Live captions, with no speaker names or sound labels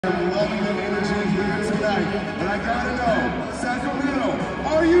I'm loving the energy here tonight, and I gotta know, Sacramento,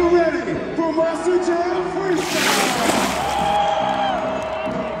 are you ready for Monster Jam Freestyle?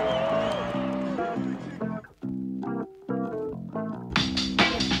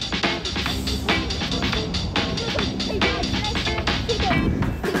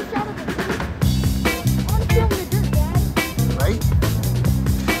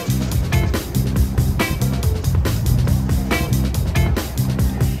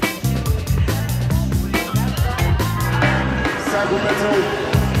 Sacramento,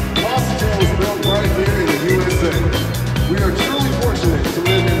 Monster Jam was built right here in the USA. We are truly fortunate to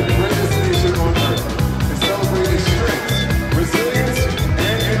live in the greatest nation on earth and celebrate its strength, resilience,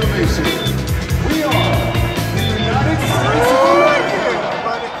 and innovation. We are the United States of America.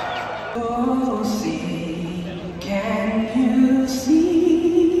 Oh, see, can you see?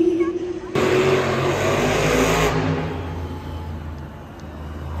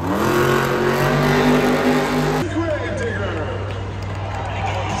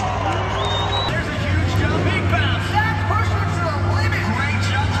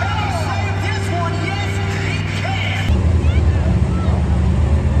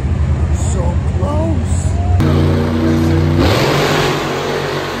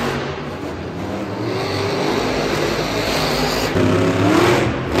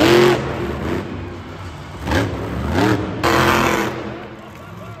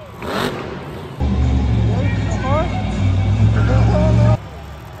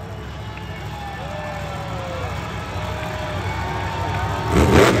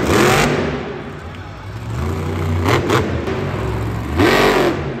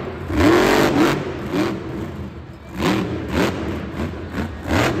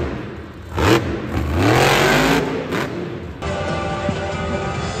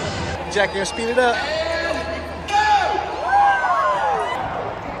 Jack, you gonna speed it up? And go!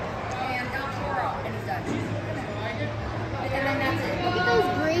 And down twirl, and he's done. And then that's it. Look at those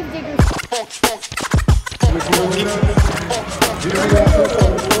grave diggers.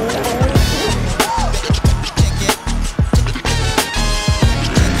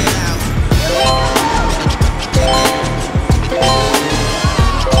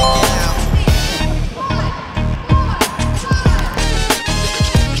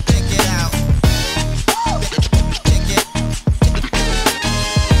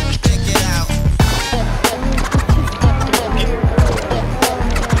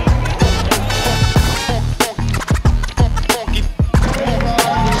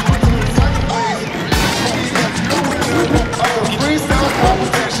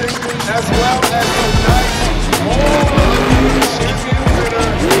 As well as the night champion winner.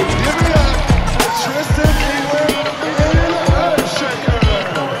 Give it up for Tristan England and Earthshaker.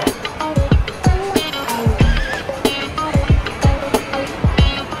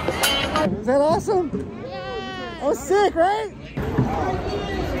 Is that awesome? Yeah. Oh, sick, right?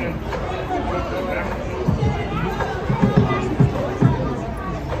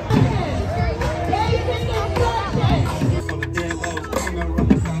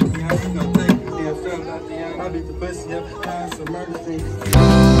 I beat the pussy every time, some murder things.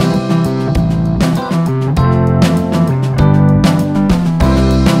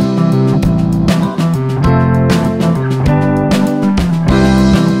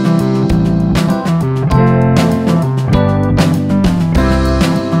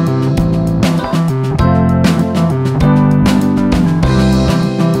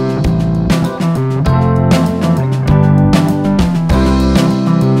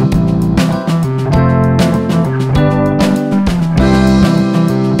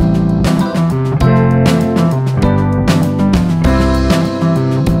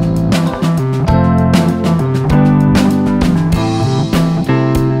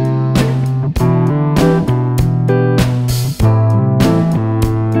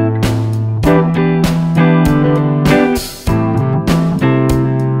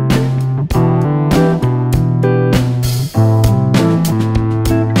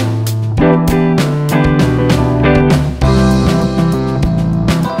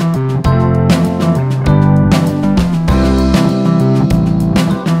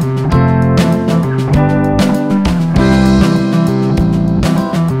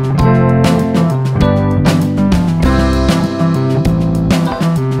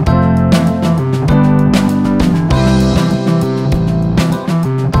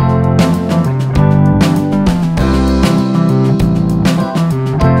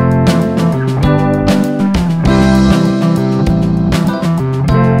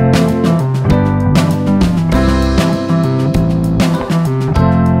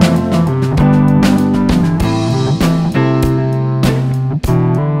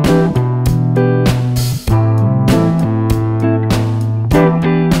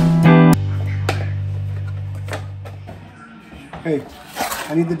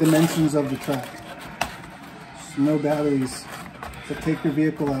 the dimensions of the track. So no batteries. So take your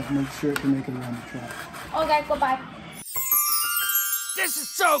vehicle out and make sure it can make it around the track. Okay, goodbye. This is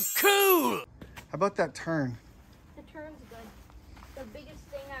so cool! How about that turn? The turn's good. The biggest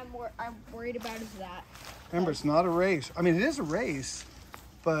thing I'm worried about is that. Remember, it's not a race. I mean, it is a race,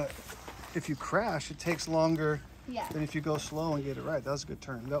 but if you crash, it takes longer Yeah. than if you go slow and get it right. That was a good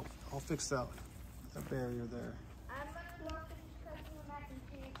turn. No, I'll fix that barrier there. I'm gonna walk and cut the mac and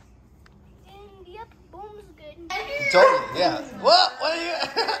cheese. And yep, boom's good. Totally, yeah. What? What are you?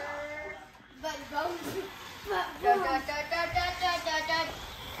 But boom's.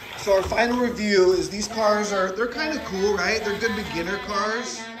 So our final review is these cars they're kind of cool, right? They're good beginner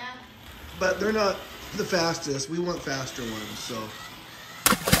cars, but they're not the fastest. We want faster ones, so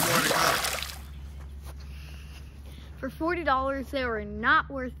more to come. For $40, they were not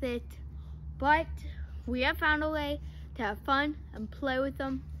worth it, but we have found a way to have fun and play with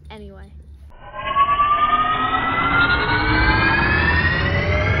them anyway.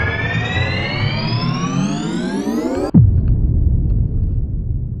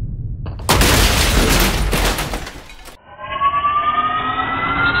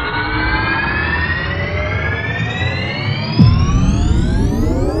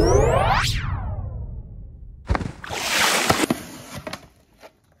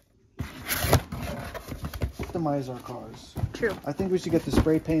 Optimize our cars. True. I think we should get the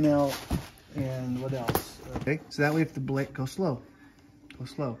spray paint out and what else? Okay, so that way if the blade, go slow. Go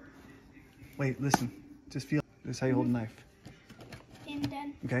slow. Wait, listen. Just feel, this is how you hold a knife. And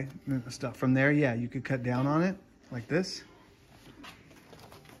then. Okay, stop. From there, yeah, you could cut down on it like this.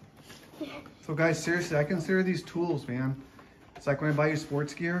 So guys, seriously, I consider these tools, man. It's like when I buy you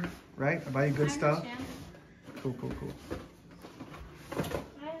sports gear, right? I buy you good stuff. Cool, cool, cool.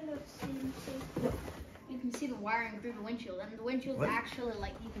 You can see the wiring through the windshield, and the windshield's What? actually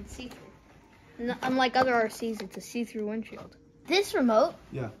like you can see through. Unlike other RCs, it's a see-through windshield. This remote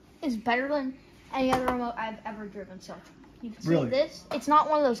Yeah. is better than any other remote I've ever driven. So you can see Really? this. It's not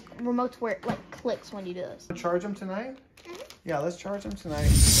one of those remotes where it like clicks when you do this. Charge them tonight? Yeah, let's charge them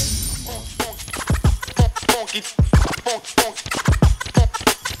tonight.